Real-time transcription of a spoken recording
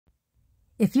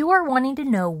If you are wanting to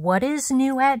know what is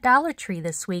new at Dollar Tree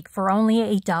this week for only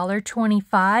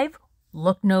 $1.25,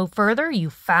 look no further, you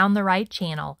found the right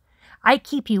channel. I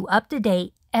keep you up to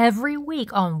date every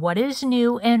week on what is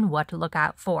new and what to look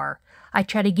out for. I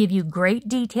try to give you great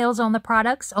details on the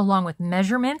products along with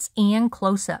measurements and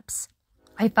close-ups.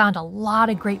 I found a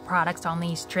lot of great products on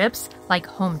these trips like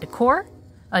home decor,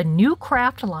 a new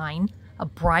craft line, a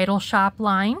bridal shop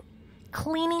line,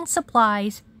 cleaning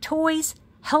supplies, toys,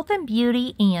 health and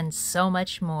beauty, and so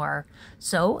much more.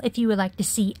 So if you would like to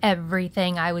see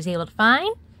everything I was able to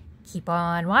find, keep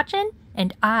on watching,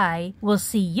 and I will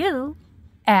see you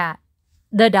at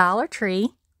the Dollar Tree.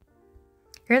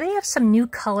 Here they have some new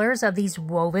colors of these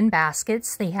woven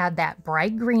baskets. They have that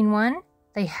bright green one.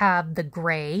 They have the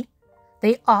gray.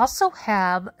 They also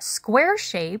have square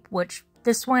shape, which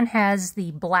this one has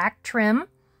the black trim.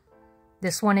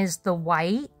 This one is the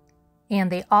white. And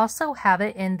they also have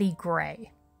it in the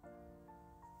gray.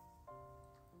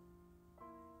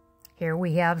 Here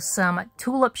we have some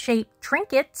tulip-shaped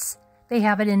trinkets. They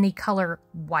have it in the color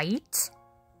white,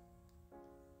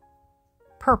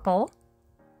 purple,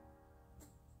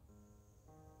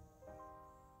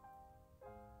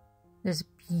 this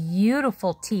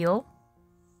beautiful teal,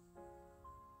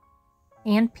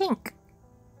 and pink.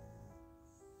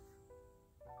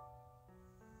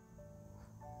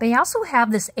 They also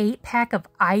have this 8-pack of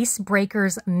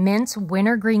Icebreakers Mint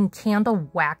Wintergreen Candle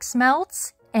Wax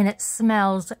Melts, and it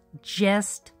smells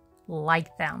just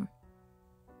like them.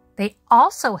 They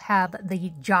also have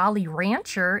the Jolly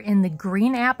Rancher in the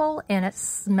green apple, and it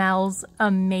smells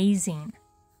amazing.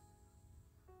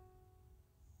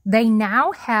 They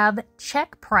now have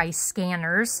check price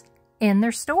scanners in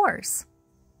their stores.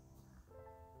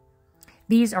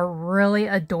 These are really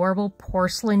adorable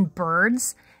porcelain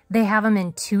birds. They have them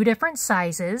in 2 different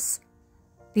sizes.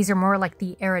 These are more like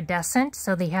the iridescent,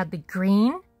 so they have the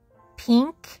green,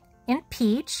 pink, and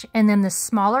peach. And then the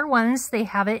smaller ones, they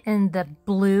have it in the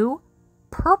blue,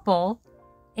 purple,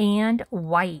 and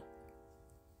white.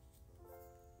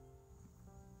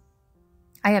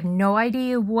 I have no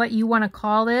idea what you want to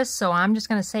call this, so I'm just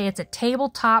going to say it's a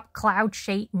tabletop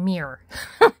cloud-shaped mirror.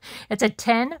 It's a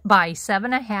 10 by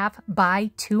 7.5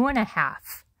 by 2.5.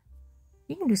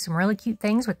 You can do some really cute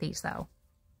things with these, though.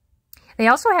 They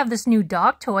also have this new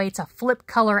dog toy. It's a flip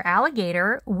color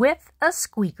alligator with a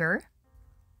squeaker.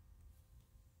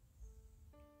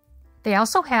 They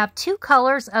also have 2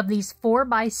 colors of these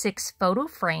 4x6 photo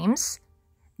frames.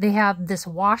 They have this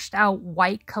washed out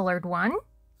white colored one.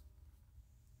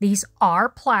 These are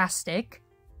plastic.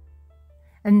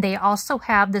 And they also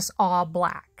have this all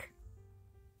black.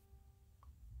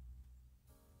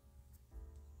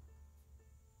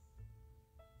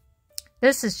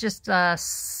 This is just a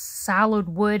solid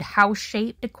wood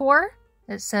house-shaped decor.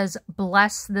 It says,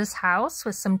 "Bless this house,"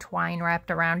 with some twine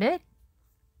wrapped around it.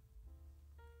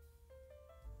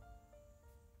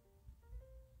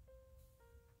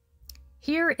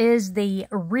 Here is the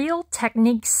Real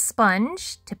Technique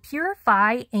sponge to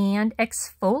purify and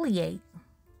exfoliate.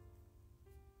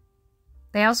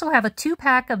 They also have a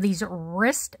 2-pack of these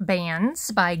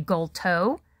wristbands by Gold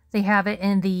Toe. They have it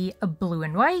in the blue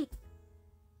and white,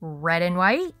 red and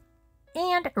white,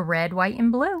 and red, white,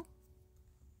 and blue.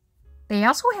 They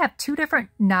also have 2 different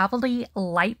novelty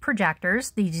light projectors.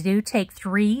 These do take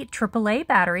 3 AAA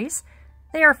batteries.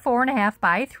 They are 4.5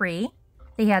 by 3.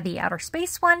 They have the outer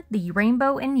space one, the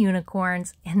rainbow, and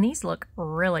unicorns, and these look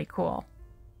really cool.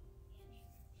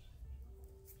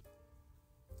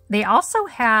 They also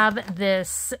have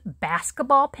this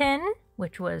basketball pin,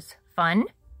 which was fun.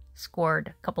 Scored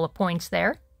a couple of points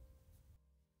there.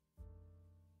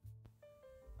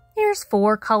 Here's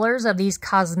 4 colors of these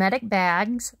cosmetic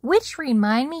bags, which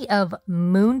remind me of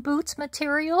moon boots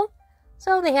material.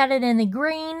 So they had it in the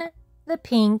green, the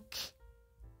pink,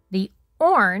 the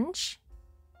orange,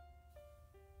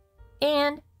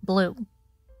 and blue.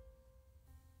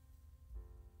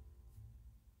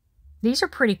 These are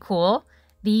pretty cool.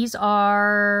 These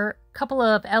are a couple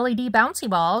of LED bouncy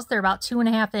balls. They're about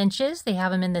 2.5 inches. They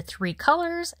have them in the 3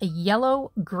 colors, a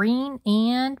yellow, green,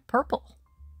 and purple.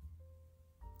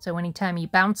 So anytime you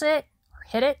bounce it, or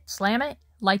hit it, slam it,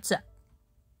 lights up.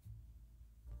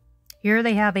 Here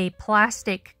they have a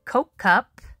plastic Coke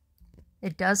cup.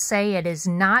 It does say it is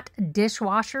not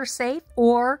dishwasher safe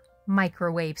or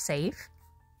microwave safe.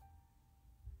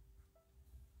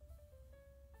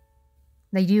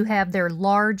 They do have their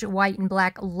large white and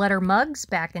black letter mugs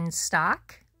back in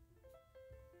stock.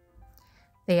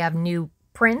 They have new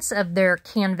prints of their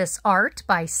canvas art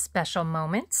by Special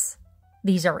Moments.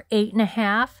 These are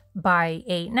 8.5 by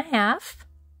 8.5.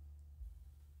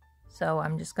 So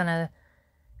I'm just going to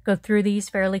Go through these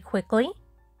fairly quickly.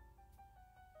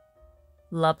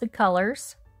 Love the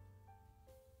colors.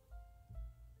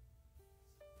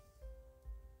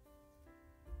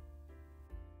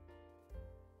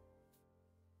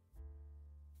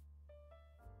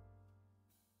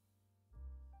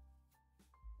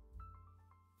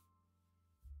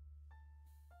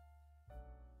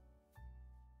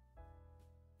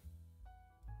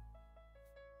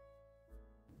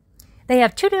 They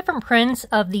have two different prints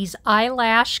of these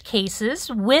eyelash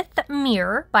cases with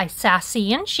mirror by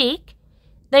Sassy and Chic.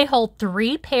 They hold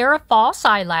 3 pair of false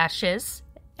eyelashes,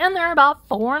 and they're about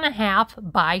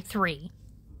 4.5 by 3.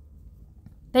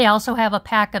 They also have a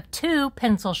pack of 2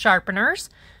 pencil sharpeners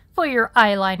for your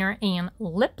eyeliner and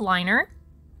lip liner.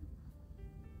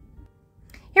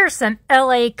 Here's some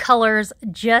LA Colors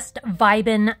Just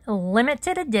Vibin'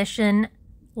 limited edition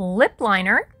lip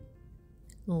liner,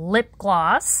 lip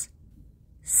gloss,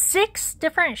 6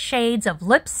 different shades of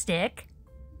lipstick.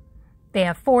 They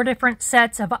have 4 different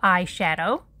sets of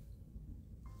eyeshadow,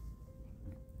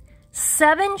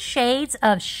 7 shades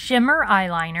of shimmer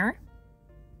eyeliner,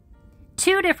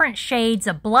 2 different shades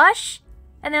of blush,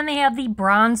 and then they have the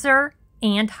bronzer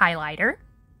and highlighter.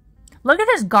 Look at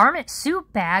this garment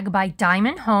suit bag by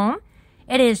Diamond Home.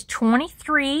 It is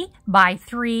 23 by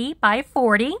 3 by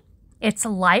 40. It's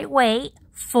lightweight,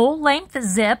 full-length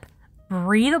zip,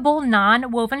 breathable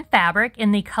non-woven fabric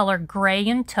in the color gray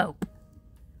and taupe.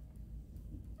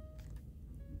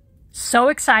 So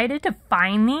excited to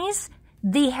find these.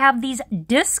 They have these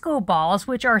disco balls,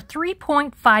 which are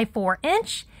 3.54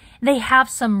 inch. They have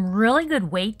some really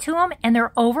good weight to them, and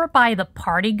they're over by the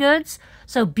Party Goods.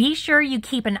 So be sure you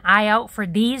keep an eye out for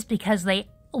these because they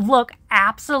look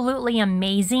absolutely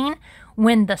amazing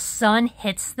when the sun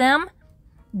hits them.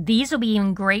 These will be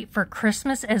even great for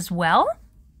Christmas as well.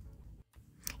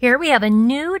 Here we have a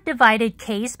new divided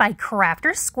case by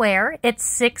Crafter Square. It's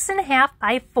 6.5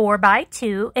 by 4 by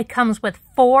 2. It comes with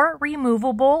 4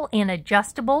 removable and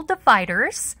adjustable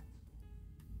dividers.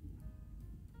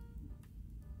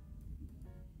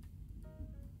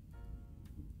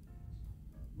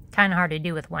 Kind of hard to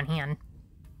do with one hand.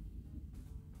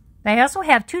 They also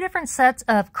have 2 different sets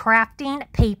of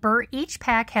crafting paper. Each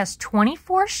pack has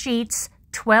 24 sheets,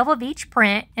 12 of each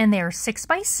print, and they are 6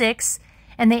 by 6.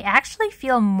 And they actually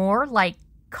feel more like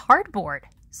cardboard.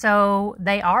 So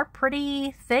they are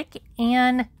pretty thick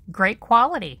and great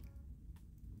quality.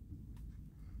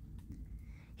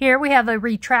 Here we have a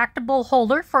retractable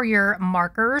holder for your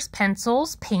markers,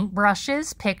 pencils,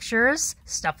 paintbrushes, pictures,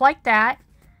 stuff like that.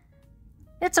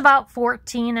 It's about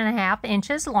 14.5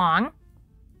 inches long.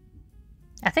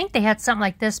 I think they had something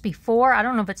like this before. I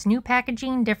don't know if it's new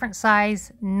packaging, different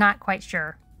size, not quite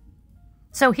sure.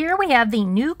 So here we have the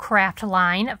new craft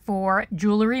line for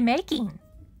jewelry making.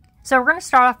 So we're going to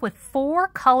start off with 4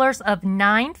 colors of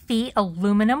 9 feet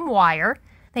aluminum wire.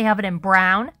 They have it in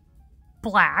brown,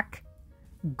 black,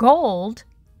 gold,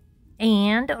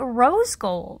 and rose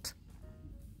gold.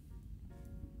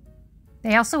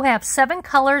 They also have 7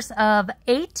 colors of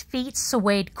 8 feet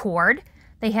suede cord.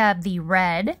 They have the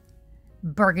red,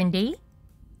 burgundy,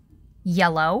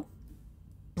 yellow,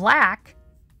 black,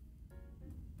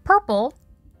 purple,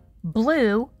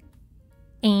 blue,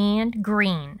 and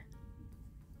green.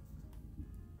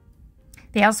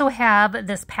 They also have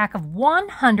this pack of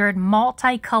 100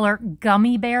 multicolor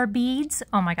gummy bear beads.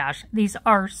 Oh my gosh, these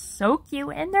are so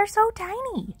cute and they're so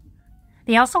tiny.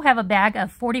 They also have a bag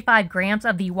of 45 grams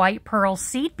of the white pearl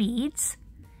seed beads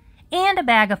and a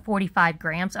bag of 45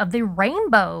 grams of the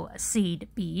rainbow seed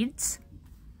beads.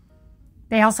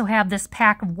 They also have this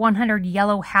pack of 100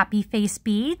 yellow happy face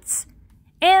beads.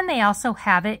 And they also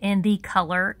have it in the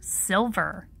color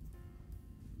silver.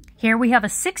 Here we have a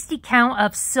 60 count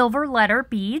of silver letter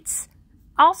beads.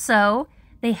 Also,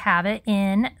 they have it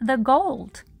in the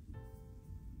gold.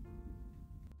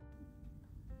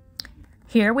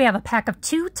 Here we have a pack of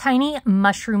 2 tiny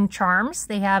mushroom charms.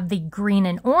 They have the green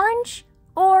and orange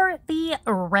or the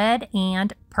red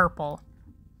and purple.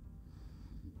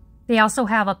 They also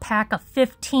have a pack of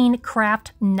 15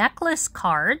 craft necklace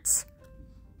cards.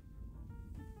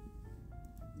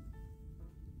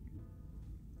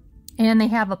 And they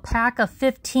have a pack of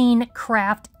 15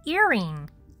 craft earring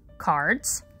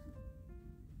cards.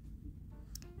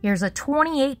 Here's a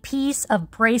 28 piece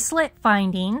of bracelet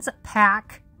findings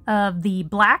pack of the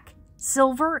black,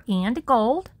 silver, and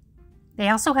gold. They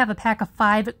also have a pack of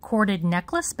 5 corded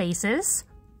necklace bases.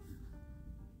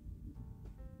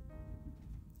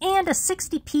 And a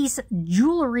 60-piece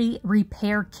jewelry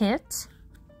repair kit.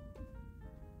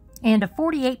 And a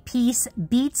 48-piece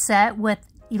bead set with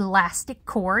elastic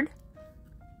cord.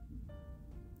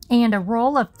 and a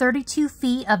roll of 32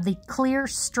 feet of the clear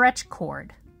stretch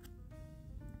cord.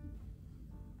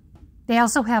 They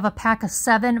also have a pack of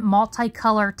 7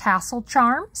 multicolor tassel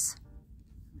charms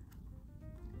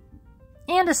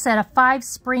and a set of 5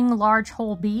 spring large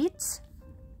hole beads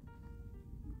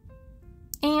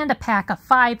and a pack of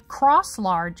 5 cross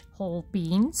large hole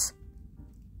beads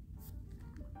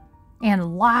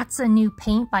and lots of new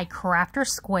paint by Crafter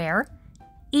Square.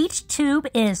 Each tube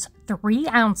is 3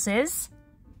 ounces.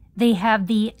 They have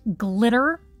the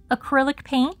glitter acrylic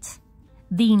paint,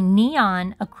 the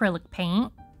neon acrylic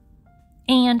paint,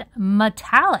 and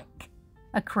metallic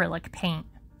acrylic paint.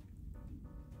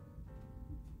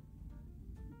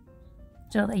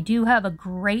 So they do have a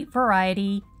great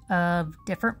variety of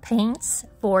different paints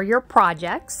for your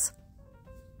projects.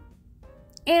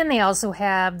 And they also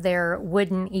have their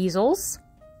wooden easels.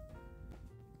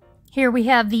 Here we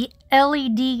have the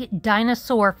LED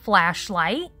dinosaur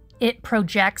flashlight. It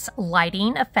projects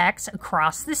lighting effects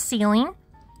across the ceiling.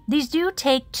 These do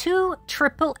take 2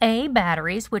 AAA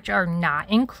batteries, which are not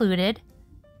included.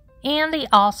 And they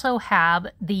also have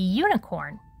the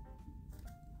unicorn.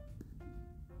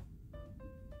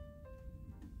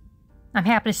 I'm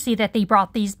happy to see that they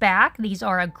brought these back. These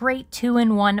are a great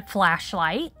 2-in-1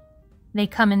 flashlight. They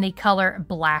come in the color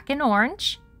black and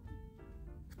orange.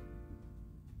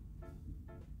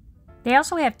 They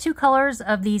also have 2 colors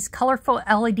of these colorful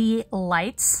LED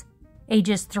lights.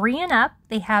 Ages 3 and up,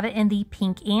 they have it in the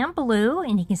pink and blue,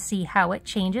 and you can see how it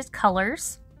changes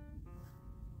colors.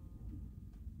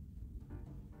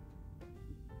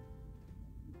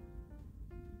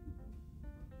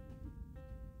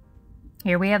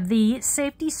 Here we have the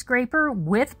safety scraper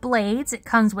with blades. It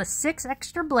comes with 6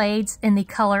 extra blades in the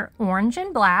color orange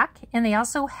and black. And they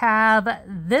also have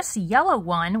this yellow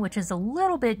one, which is a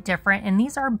little bit different. And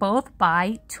these are both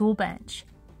by Tool Bench.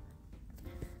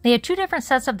 They have 2 different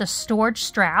sets of the storage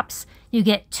straps. You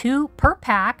get 2 per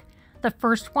pack. The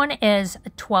first one is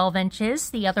 12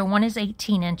 inches. The other one is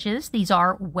 18 inches. These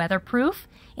are weatherproof,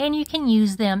 and you can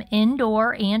use them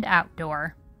indoor and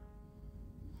outdoor.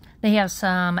 They have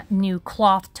some new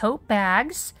cloth tote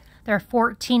bags. They're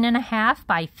 14.5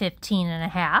 by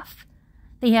 15.5.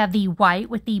 They have the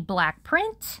white with the black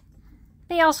print.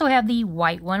 They also have the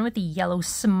white one with the yellow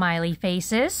smiley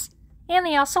faces. And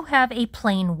they also have a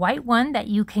plain white one that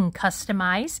you can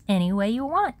customize any way you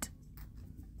want.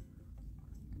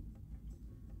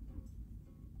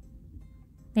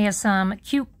 They have some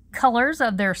cute colors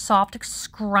of their soft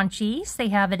scrunchies. They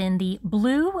have it in the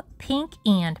blue, pink,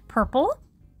 and purple.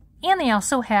 And they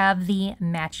also have the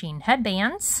matching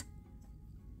headbands.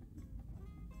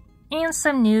 And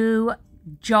some new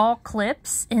jaw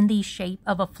clips in the shape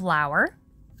of a flower.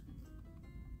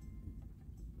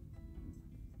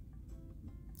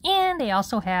 And they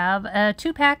also have a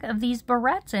 2-pack of these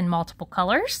barrettes in multiple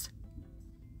colors.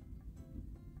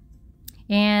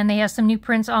 And they have some new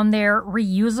prints on their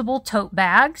reusable tote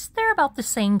bags. They're about the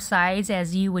same size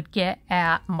as you would get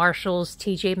at Marshall's,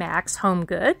 TJ Maxx, Home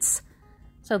Goods.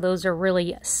 So those are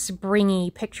really springy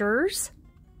pictures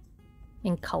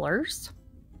in colors.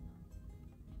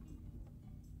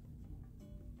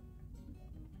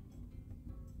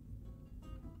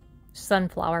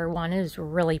 Sunflower one is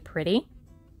really pretty.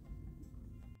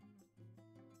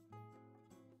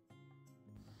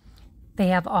 They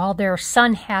have all their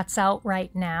sun hats out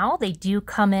right now. They do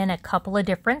come in a couple of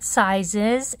different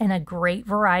sizes and a great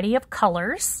variety of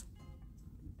colors.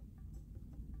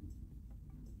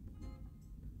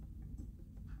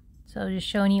 So just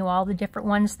showing you all the different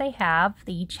ones they have.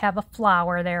 They each have a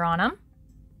flower there on them.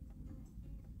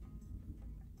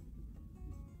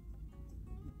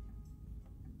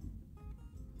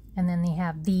 And then they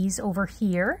have these over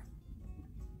here.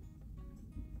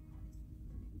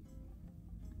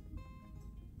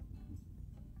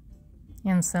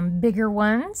 And some bigger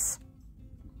ones.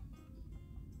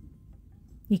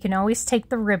 You can always take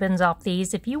the ribbons off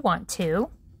these if you want to.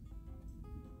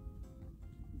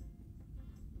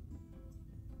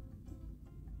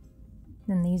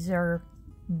 And these are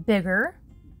bigger.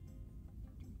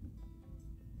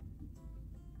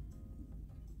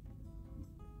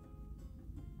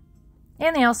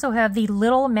 And they also have the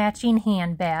little matching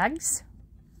handbags.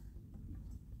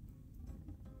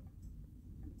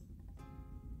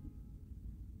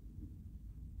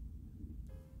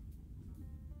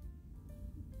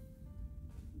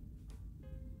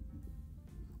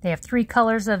 They have 3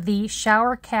 colors of the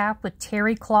shower cap with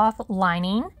terry cloth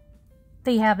lining.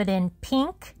 They have it in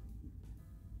pink,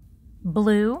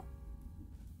 blue,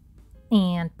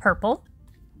 and purple.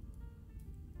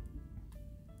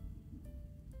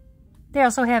 They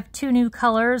also have 2 new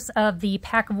colors of the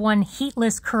Pack of 1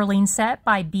 Heatless Curling Set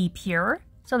by Be Pure.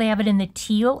 So they have it in the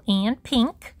teal and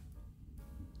pink.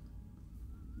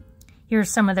 Here's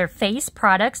some of their face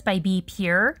products by Be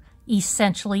Pure.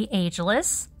 Essentially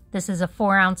Ageless. This is a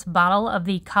 4-ounce bottle of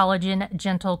the Collagen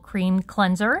Gentle Cream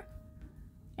Cleanser.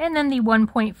 And then the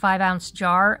 1.5-ounce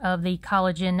jar of the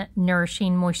Collagen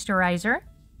Nourishing Moisturizer.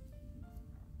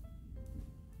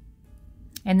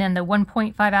 And then the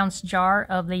 1.5-ounce jar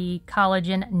of the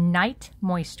Collagen Night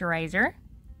Moisturizer.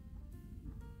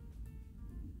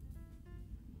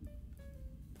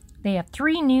 They have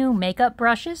 3 new makeup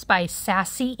brushes by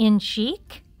Sassy and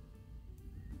Chic.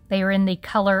 They are in the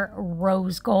color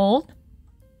Rose Gold.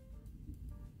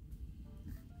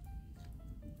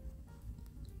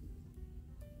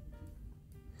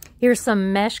 Here's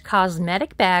some mesh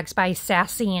cosmetic bags by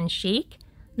Sassy and Chic.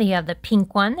 They have the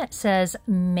pink one that says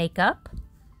Makeup.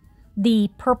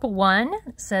 The purple one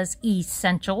says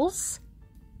Essentials.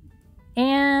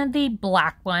 And the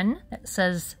black one that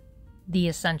says The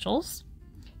Essentials.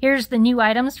 Here's the new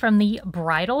items from the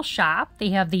bridal shop.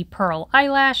 They have the pearl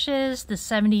eyelashes, the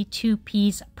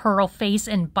 72-piece pearl face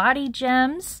and body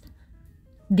gems,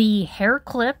 the hair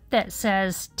clip that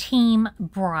says Team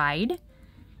Bride,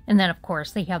 and then of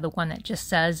course they have the one that just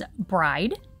says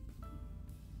Bride.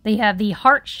 They have the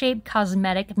heart-shaped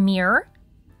cosmetic mirror.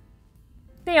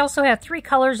 They also have 3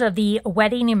 colors of the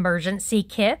Wedding Emergency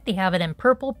Kit. They have it in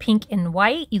purple, pink, and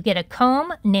white. You get a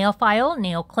comb, nail file,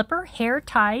 nail clipper, hair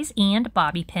ties, and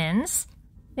bobby pins.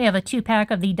 They have a 2-pack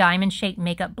of the diamond-shaped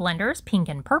makeup blenders, pink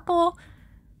and purple.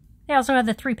 They also have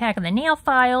the 3-pack of the nail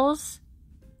files,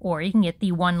 or you can get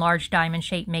the 1 large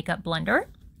diamond-shaped makeup blender.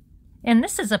 And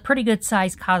this is a pretty good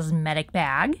size cosmetic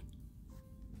bag.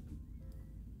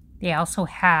 They also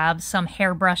have some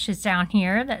hair brushes down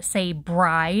here that say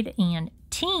Bride and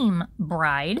Team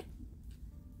Bride.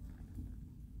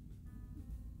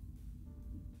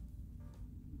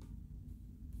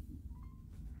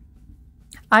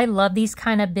 I love these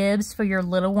kind of bibs for your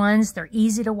little ones. They're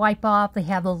easy to wipe off. They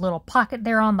have a little pocket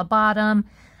there on the bottom.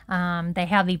 They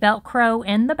have the Velcro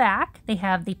in the back. They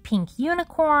have the pink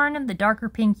unicorn, the darker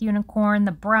pink unicorn,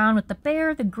 the brown with the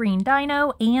bear, the green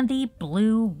dino, and the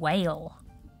blue whale.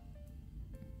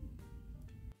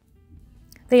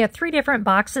 They have 3 different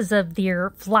boxes of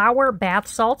their flower bath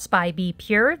salts by Be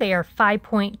Pure. They are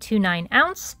 5.29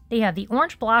 ounce. They have the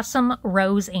orange blossom,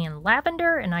 rose, and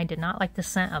lavender, and I did not like the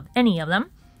scent of any of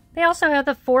them. They also have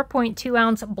the 4.2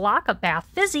 ounce block of Bath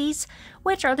Fizzies,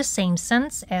 which are the same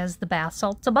scents as the bath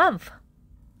salts above.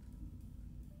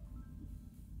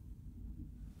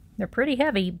 They're pretty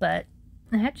heavy, but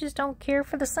I just don't care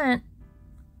for the scent.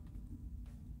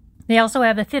 They also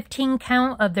have a 15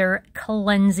 count of their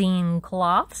cleansing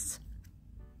cloths.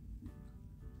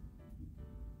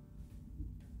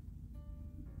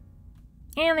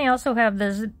 And they also have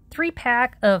this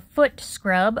 3-pack of foot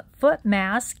scrub, foot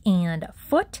mask, and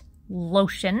foot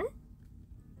lotion.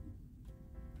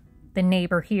 The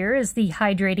neighbor here is the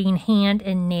hydrating hand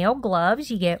and nail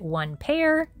gloves. You get 1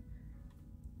 pair.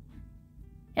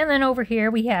 And then over here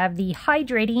we have the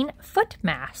hydrating foot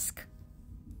mask.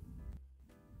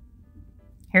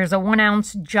 Here's a 1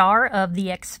 ounce jar of the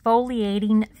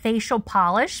exfoliating facial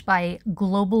polish by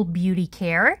Global Beauty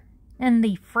Care and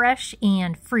the Fresh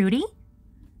and Fruity,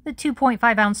 the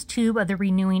 2.5 ounce tube of the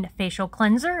Renewing Facial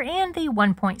Cleanser, and the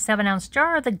 1.7 ounce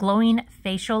jar of the Glowing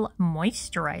Facial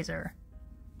Moisturizer.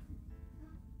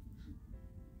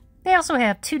 They also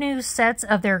have 2 new sets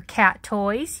of their cat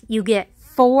toys. You get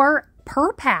 4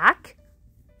 per pack.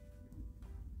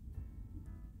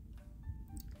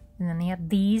 And then they have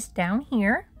these down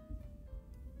here.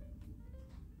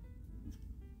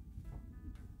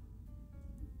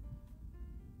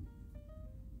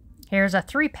 Here's a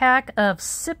 3-pack of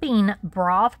Sipping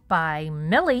Broth by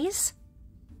Millie's.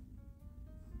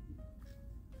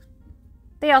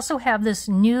 They also have this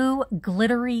new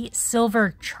glittery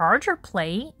silver charger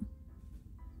plate.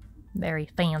 Very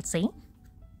fancy.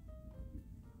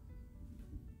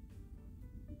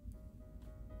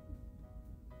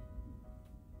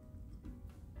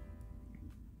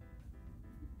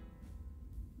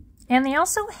 And they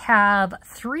also have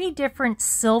 3 different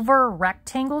silver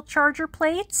rectangle charger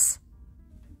plates.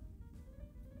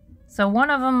 So one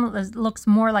of them looks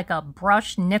more like a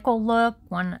brushed nickel look.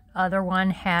 One other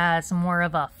one has more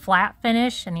of a flat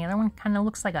finish, and the other one kind of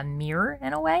looks like a mirror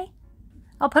in a way.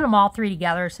 I'll put them all 3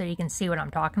 together so you can see what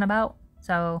I'm talking about.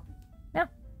 So, yeah,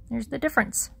 there's the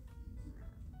difference.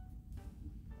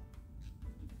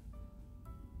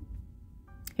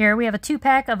 Here we have a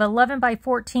 2-pack of 11 by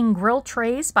 14 grill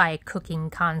trays by Cooking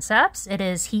Concepts. It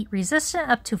is heat resistant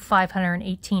up to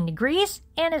 518 degrees,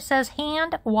 and it says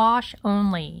hand wash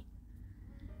only.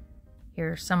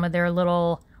 Here's some of their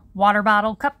little water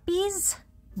bottle cuppies.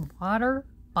 Water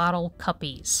bottle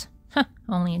cuppies.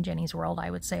 Only in Jenny's World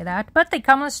I would say that. But they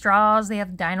come with straws. They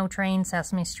have Dino Train,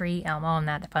 Sesame Street, Elmo, and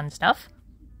that fun stuff.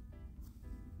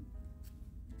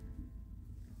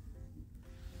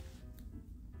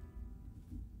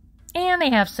 And they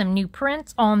have some new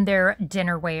prints on their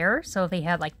dinnerware. So they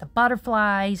have like the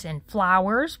butterflies and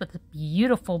flowers with the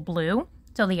beautiful blue.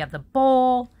 So they have the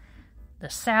bowl, the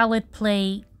salad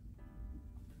plate,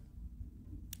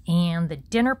 and the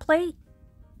dinner plate.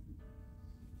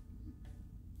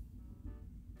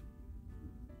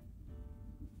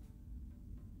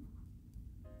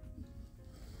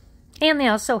 And they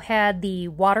also had the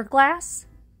water glass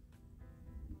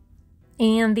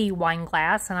and the wine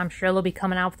glass, and I'm sure they'll be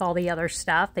coming out with all the other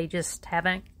stuff. They just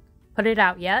haven't put it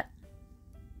out yet.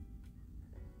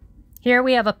 Here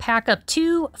we have a pack of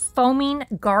 2 foaming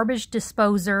garbage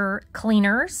disposer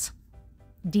cleaners.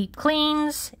 Deep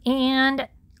cleans and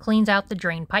cleans out the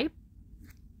drain pipe.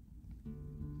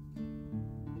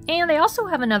 And they also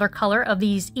have another color of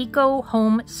these Eco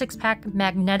Home 6-pack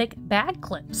magnetic bag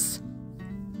clips.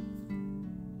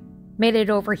 Made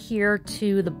it over here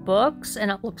to the books,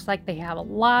 and it looks like they have a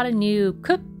lot of new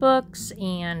cookbooks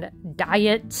and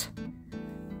diet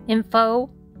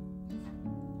info.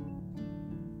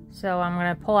 So I'm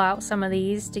going to pull out some of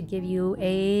these to give you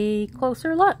a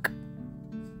closer look.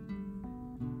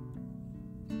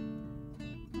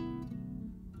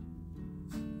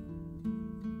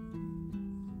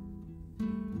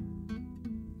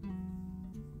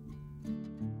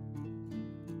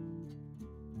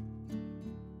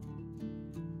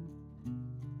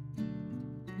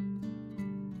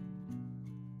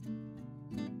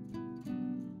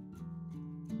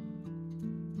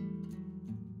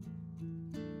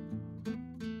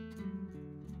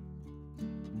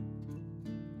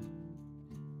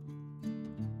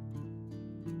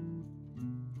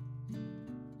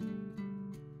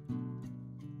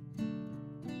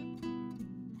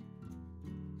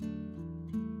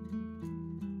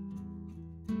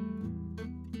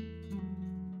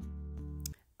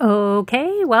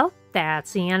 Okay, well,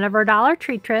 that's the end of our Dollar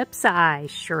Tree trips. I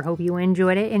sure hope you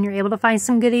enjoyed it and you're able to find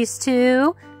some goodies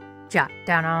too. Jot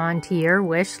down onto your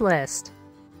wish list.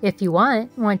 If you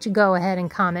want, why don't you go ahead and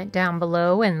comment down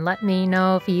below and let me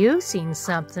know if you've seen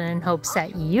something in hopes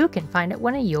that you can find at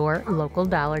one of your local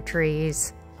Dollar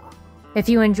Trees. If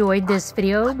you enjoyed this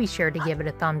video, be sure to give it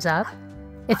a thumbs up.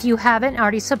 If you haven't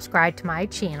already subscribed to my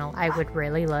channel, I would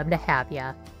really love to have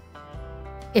you.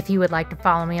 If you would like to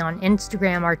follow me on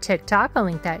Instagram or TikTok, I'll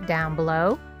link that down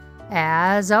below.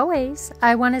 As always,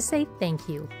 I want to say thank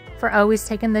you for always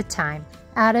taking the time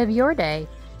out of your day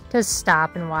to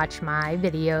stop and watch my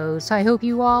videos. I hope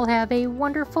you all have a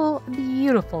wonderful,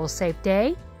 beautiful, safe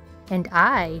day, and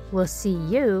I will see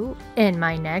you in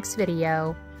my next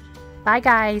video. Bye,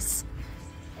 guys.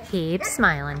 Keep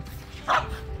smiling.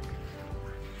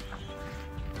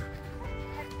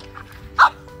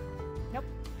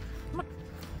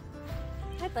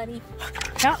 Hi, buddy.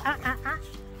 No,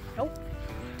 Nope.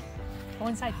 Go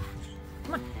inside.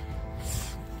 Come on.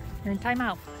 You're in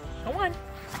timeout. Go on.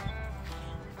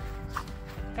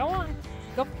 Go on.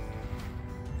 Go.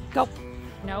 Go.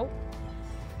 No.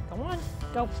 Go on.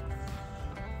 Go.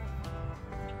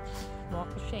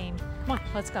 Walk of shame. Come on,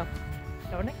 let's go.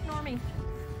 Don't ignore me.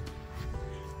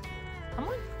 Come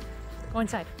on. Go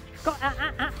inside. Go.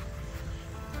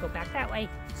 Go back that way.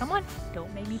 Come on.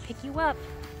 Don't make me pick you up.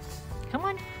 Come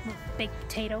on, baked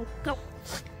potato, go.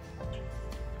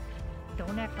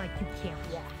 Don't act like you can't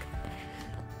walk.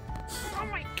 Oh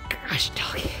my gosh,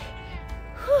 doggy.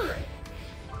 Whew.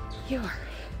 You are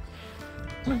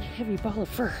one heavy ball of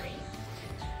fur.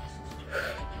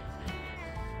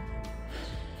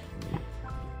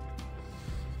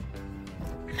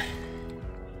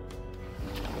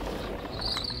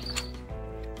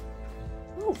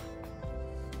 Ooh.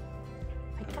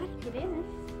 I gotta get in.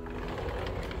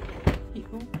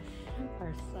 You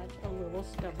are such a little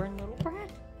stubborn little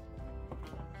brat.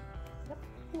 Yep,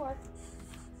 you are.